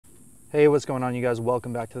Hey, what's going on, you guys?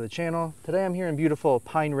 Welcome back to the channel. Today I'm here in beautiful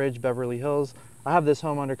Pine Ridge, Beverly Hills. I have this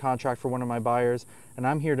home under contract for one of my buyers, and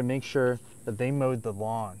I'm here to make sure that they mowed the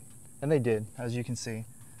lawn. And they did, as you can see.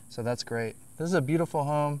 So that's great. This is a beautiful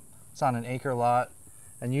home. It's on an acre lot.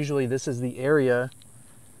 And usually this is the area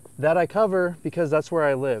that I cover because that's where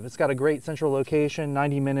I live. It's got a great central location,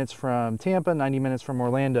 90 minutes from Tampa, 90 minutes from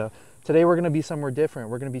Orlando. Today we're gonna be somewhere different.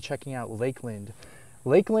 We're gonna be checking out Lakeland.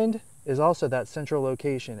 Lakeland is also that central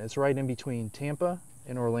location. It's right in between Tampa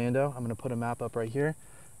and Orlando. I'm gonna put a map up right here.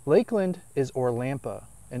 Lakeland is ORLAMPA,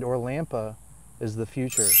 and ORLAMPA is the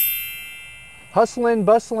future. Hustling,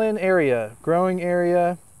 bustling area, growing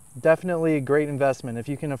area, definitely a great investment. If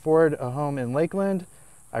you can afford a home in Lakeland,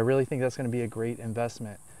 I really think that's gonna be a great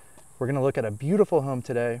investment. We're gonna look at a beautiful home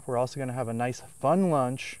today. We're also gonna have a nice fun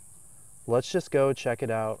lunch. Let's just go check it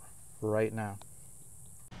out right now.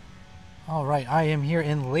 All right, I am here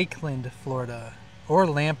in Lakeland, Florida,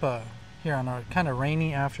 ORLAMPA, here on a kind of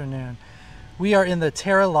rainy afternoon. We are in the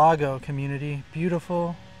Lago community,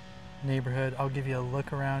 beautiful neighborhood. I'll give you a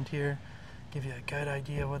look around here, give you a good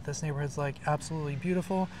idea what this neighborhood's like. Absolutely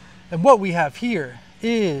beautiful. And what we have here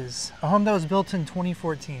is a home that was built in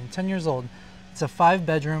 2014, 10 years old. It's a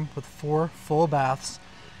 5-bedroom with 4 full baths,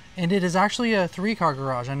 and it is actually a 3-car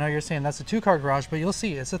garage. I know you're saying that's a 2-car garage, but you'll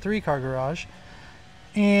see it's a 3-car garage.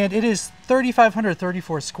 And it is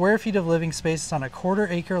 3,534 square feet of living space. It's on a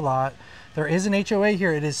 1/4 acre lot. There is an HOA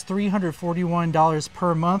here. It is $341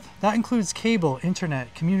 per month. That includes cable,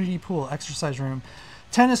 internet, community pool, exercise room,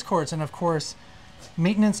 tennis courts, and of course,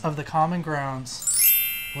 maintenance of the common grounds.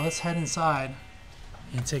 Let's head inside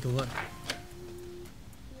and take a look.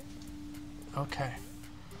 Okay.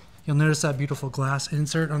 You'll notice that beautiful glass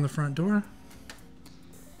insert on the front door.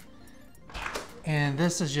 And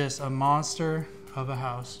this is just a monster of a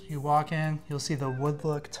house. You walk in, you'll see the wood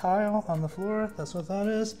look tile on the floor. That's what that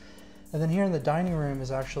is. And then here in the dining room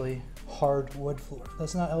is actually hardwood floor.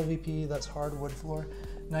 That's not LVP, that's hardwood floor.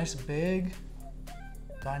 Nice big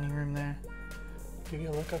dining room there. Give you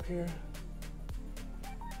a look up here.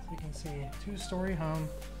 So you can see 2-story home.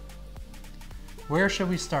 Where should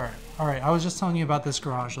we start? All right, I was just telling you about this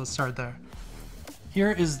garage. Let's start there.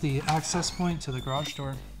 Here is the access point to the garage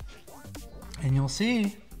door. And you'll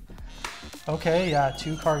see, okay, yeah,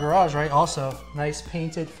 2-car garage, right? Also, nice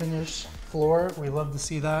painted finished floor. We love to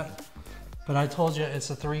see that. But I told you it's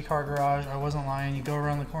a 3-car garage. I wasn't lying. You go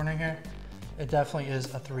around the corner here, it definitely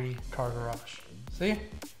is a 3-car garage. See?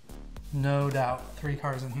 No doubt, 3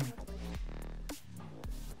 cars in here.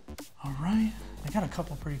 All right, they got a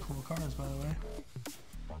couple pretty cool cars, by the way.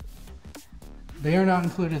 They are not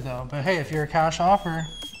included though, but hey, if you're a cash offer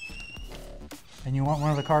and you want one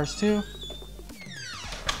of the cars too,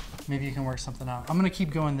 maybe you can work something out. I'm gonna keep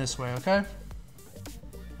going this way, okay?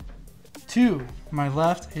 To my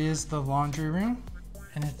left is the laundry room,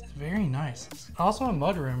 and it's very nice. It's also a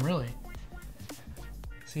mud room, really.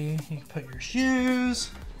 See, you can put your shoes,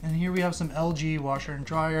 and here we have some LG washer and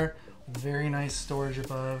dryer. Very nice storage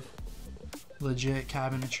above, legit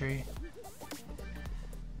cabinetry.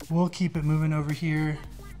 We'll keep it moving over here.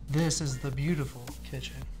 This is the beautiful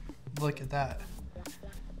kitchen. Look at that.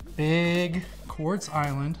 Big quartz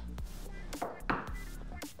island.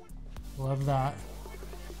 Love that.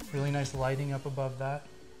 Really nice lighting up above that.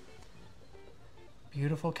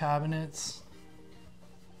 Beautiful cabinets.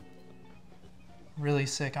 Really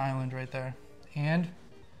sick island right there. And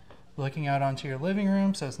looking out onto your living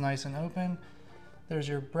room, so it's nice and open. There's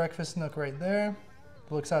your breakfast nook right there.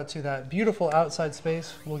 Looks out to that beautiful outside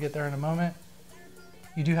space. We'll get there in a moment.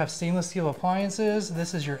 You do have stainless steel appliances.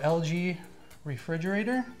 This is your LG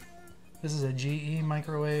refrigerator. This is a GE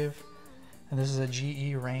microwave, and this is a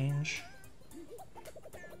GE range.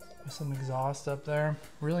 With some exhaust up there.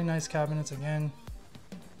 Really nice cabinets again.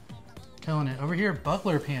 Killing it. Over here,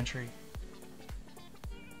 butler pantry.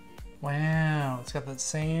 Wow, it's got that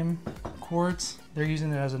same quartz. They're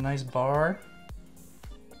using it as a nice bar.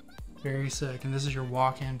 Very sick. And this is your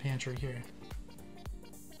walk-in pantry here.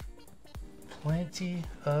 Plenty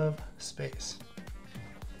of space.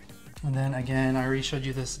 And then again, I already showed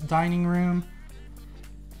you this dining room.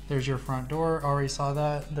 There's your front door, already saw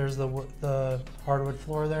that. There's the hardwood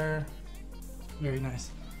floor there. Very nice.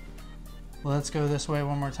 Let's go this way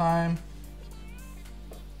one more time.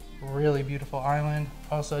 Really beautiful island.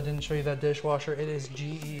 Also, I didn't show you that dishwasher. It is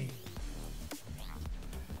GE.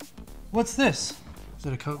 What's this? Is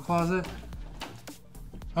it a coat closet?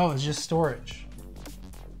 Oh, it's just storage.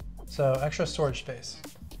 So extra storage space.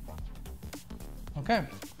 Okay.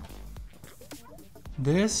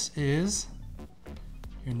 This is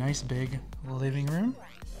your nice big living room.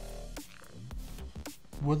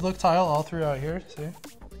 Wood look tile all throughout here, see?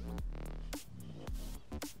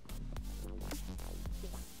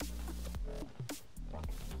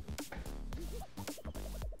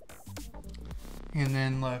 And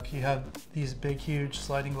then look, you have these big, huge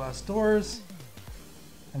sliding glass doors.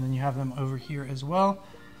 And then you have them over here as well.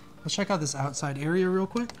 Let's check out this outside area real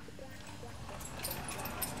quick.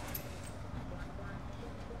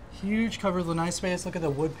 Huge covered lanai space. Look at the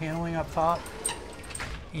wood paneling up top.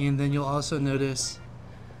 And then you'll also notice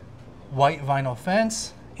white vinyl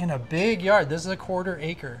fence and a big yard. This is a 1/4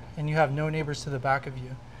 acre and you have no neighbors to the back of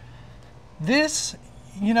you. This,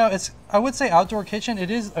 you know, it's, I would say outdoor kitchen. It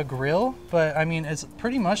is a grill, but I mean, it's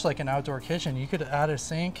pretty much like an outdoor kitchen. You could add a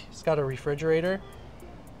sink. It's got a refrigerator.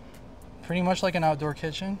 Pretty much like an outdoor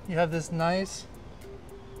kitchen. You have this nice,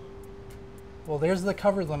 well, there's the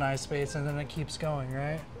covered lanai space and then it keeps going,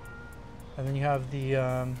 right? And then you have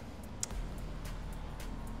the,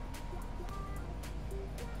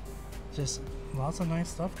 just lots of nice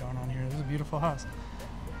stuff going on here. This is a beautiful house.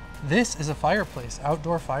 This is a fireplace,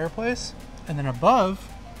 outdoor fireplace. And then above,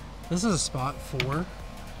 this is a spot for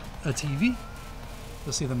a TV.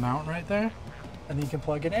 You'll see the mount right there. And then you can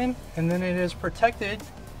plug it in. And then it is protected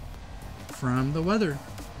from the weather.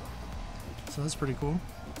 So that's pretty cool.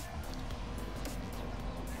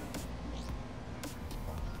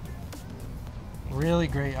 Really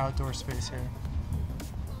great outdoor space here.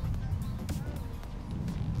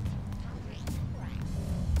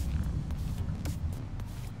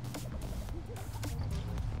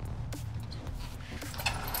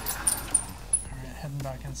 Heading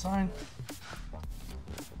back inside.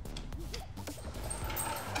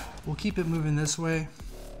 We'll keep it moving this way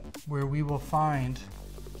where we will find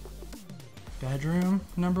bedroom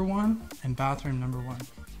number 1 and bathroom number 1.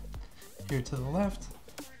 Here to the left,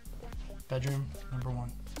 bedroom number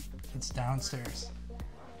 1. It's downstairs.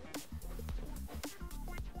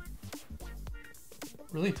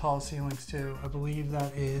 Really tall ceilings too. I believe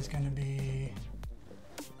that is going to be,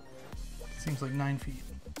 seems like 9 feet.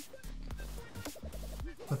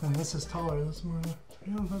 But then this is taller. That's more,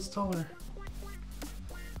 yeah, that's taller.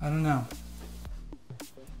 I don't know.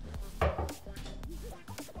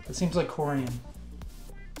 It seems like Korean.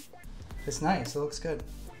 It's nice. It looks good.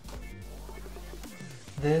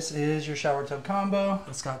 This is your shower tub combo.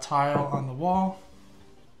 It's got tile on the wall.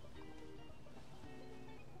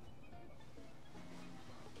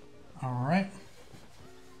 All right.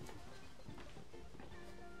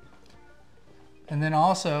 And then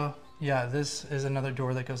also, yeah, this is another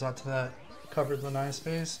door that goes out to that covered lanai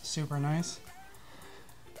space. Super nice.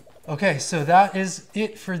 Okay, so that is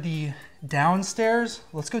it for the downstairs.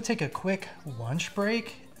 Let's go take a quick lunch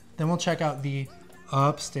break. Then we'll check out the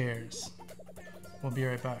upstairs. We'll be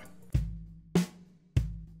right back.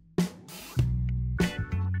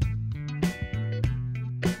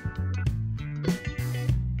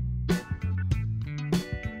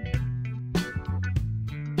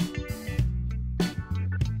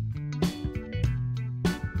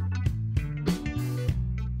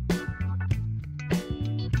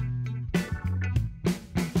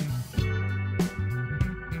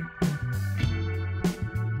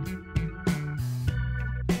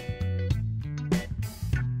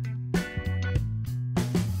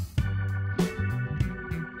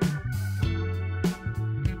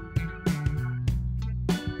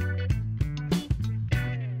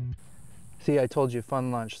 See, I told you,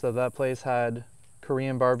 fun lunch. So that place had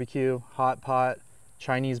Korean barbecue, hot pot,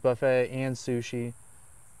 Chinese buffet, and sushi.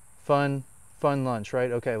 Fun lunch,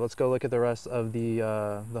 right? Okay, let's go look at the rest of the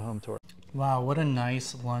home tour. Wow, what a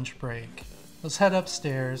nice lunch break. Let's head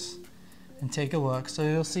upstairs and take a look. So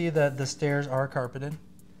you'll see that the stairs are carpeted.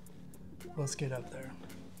 Let's get up there.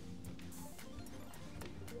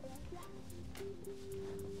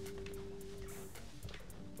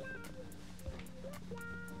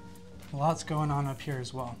 Lots going on up here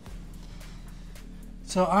as well.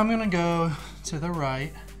 So I'm gonna go to the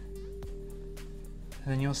right, and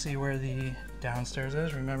then you'll see where the downstairs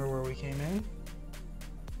is. Remember where we came in?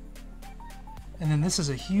 And then this is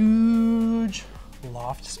a huge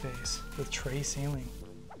loft space with tray ceiling.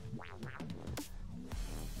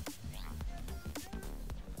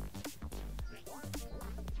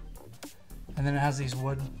 And then it has these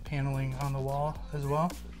wood paneling on the wall as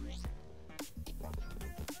well.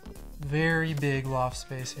 Very big loft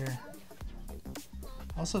space here.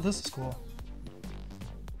 Also, this is cool.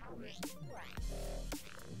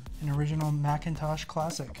 An original Macintosh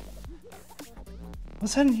classic.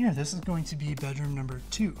 Let's head in here. This is going to be bedroom number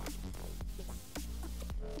 2.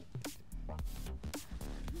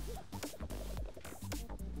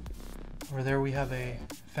 Over there we have a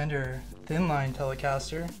Fender thin line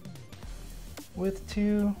Telecaster with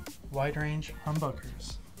 2 wide range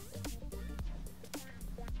humbuckers.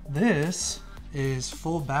 This is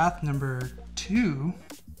full bath number 2.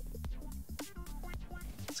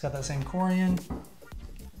 It's got that same Korean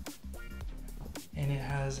And it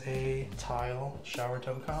has a tile shower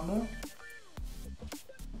tub combo.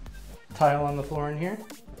 Tile on the floor in here.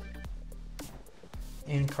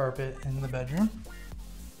 And carpet in the bedroom.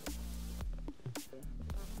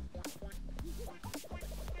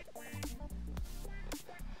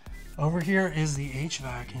 Over here is the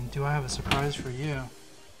HVAC, and do I have a surprise for you?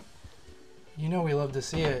 You know we love to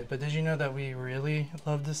see it, but did you know that we really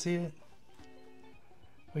love to see it?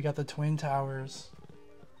 We got the twin towers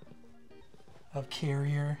of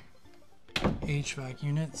Carrier HVAC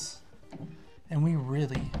units, and we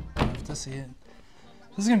really love to see it.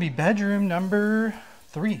 This is gonna be bedroom number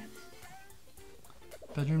 3.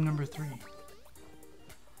 Bedroom number 3.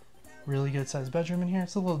 Really good sized bedroom in here.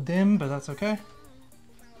 It's a little dim, but that's okay.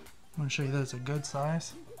 I'm gonna show you that it's a good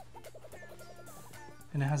size.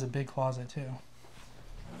 And it has a big closet too.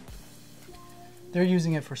 They're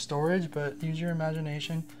using it for storage, but use your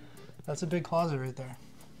imagination. That's a big closet right there.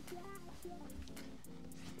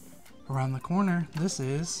 Around the corner, this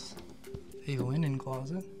is a linen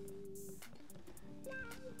closet.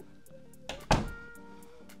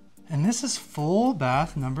 And this is full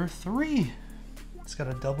bath number 3. It's got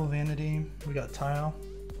a double vanity, we got tile,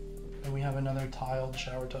 and we have another tiled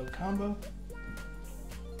shower tub combo.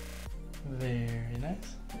 Very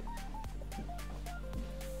nice.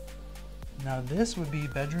 Now this would be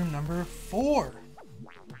bedroom number 4.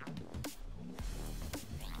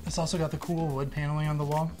 It's also got the cool wood paneling on the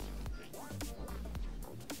wall.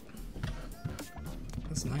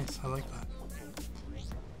 That's nice, I like that.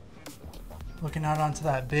 Looking out onto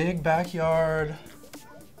that big backyard.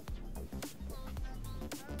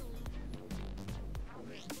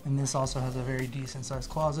 And this also has a very decent sized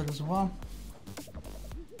closet as well.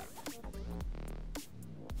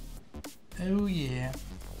 Oh yeah.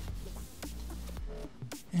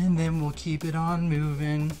 And then we'll keep it on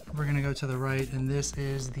moving. We're gonna go to the right, and this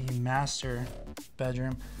is the master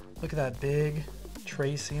bedroom. Look at that big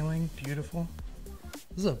tray ceiling, beautiful.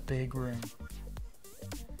 This is a big room.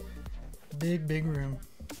 Big, big room.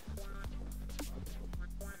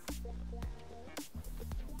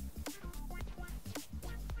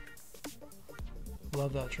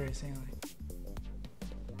 Love that tray ceiling.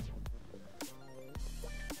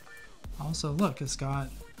 Also, look, it's got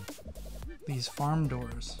these farm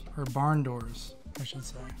doors, or barn doors, I should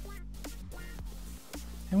say.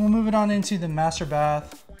 And we'll move it on into the master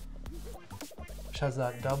bath, which has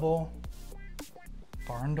that double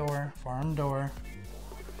barn door, farm door,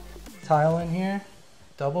 tile in here,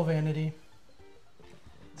 double vanity.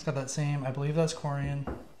 It's got that same, I believe that's Corian.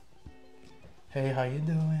 Hey, how you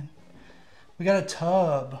doing? We got a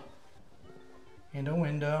tub and a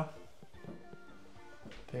window.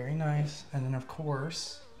 Very nice. And then of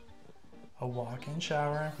course, a walk-in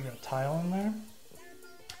shower. We got tile in there.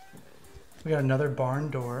 We got another barn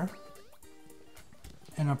door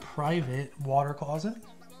and a private water closet.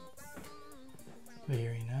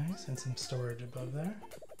 Very nice, and some storage above there.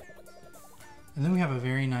 And then we have a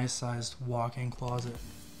very nice sized walk-in closet.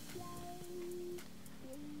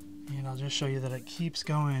 And I'll just show you that it keeps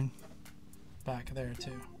going back there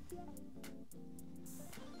too.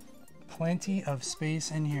 Plenty of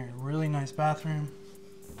space in here. Really nice bathroom.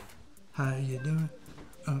 How you doing?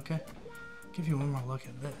 Okay. Give you one more look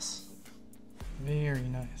at this. Very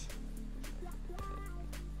nice.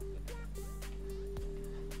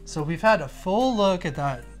 So we've had a full look at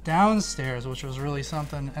that downstairs, which was really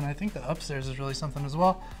something, and I think the upstairs is really something as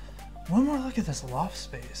well. One more look at this loft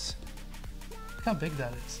space. Look how big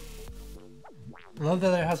that is. Love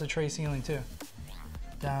that it has a tray ceiling too.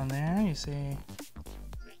 Down there you see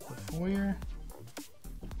the foyer.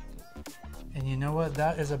 And you know what?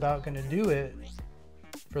 That is about going to do it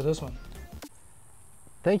for this one.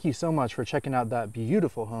 Thank you so much for checking out that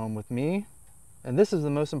beautiful home with me. And this is the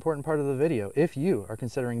most important part of the video. If you are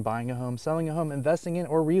considering buying a home, selling a home, investing in,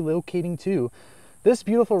 or relocating to this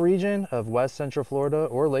beautiful region of West Central Florida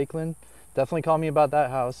or Lakeland, definitely call me about that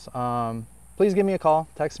house. Please give me a call,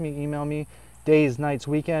 text me, email me. Days, nights,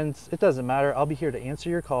 weekends, it doesn't matter. I'll be here to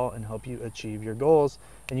answer your call and help you achieve your goals.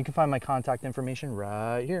 And you can find my contact information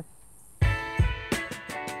right here.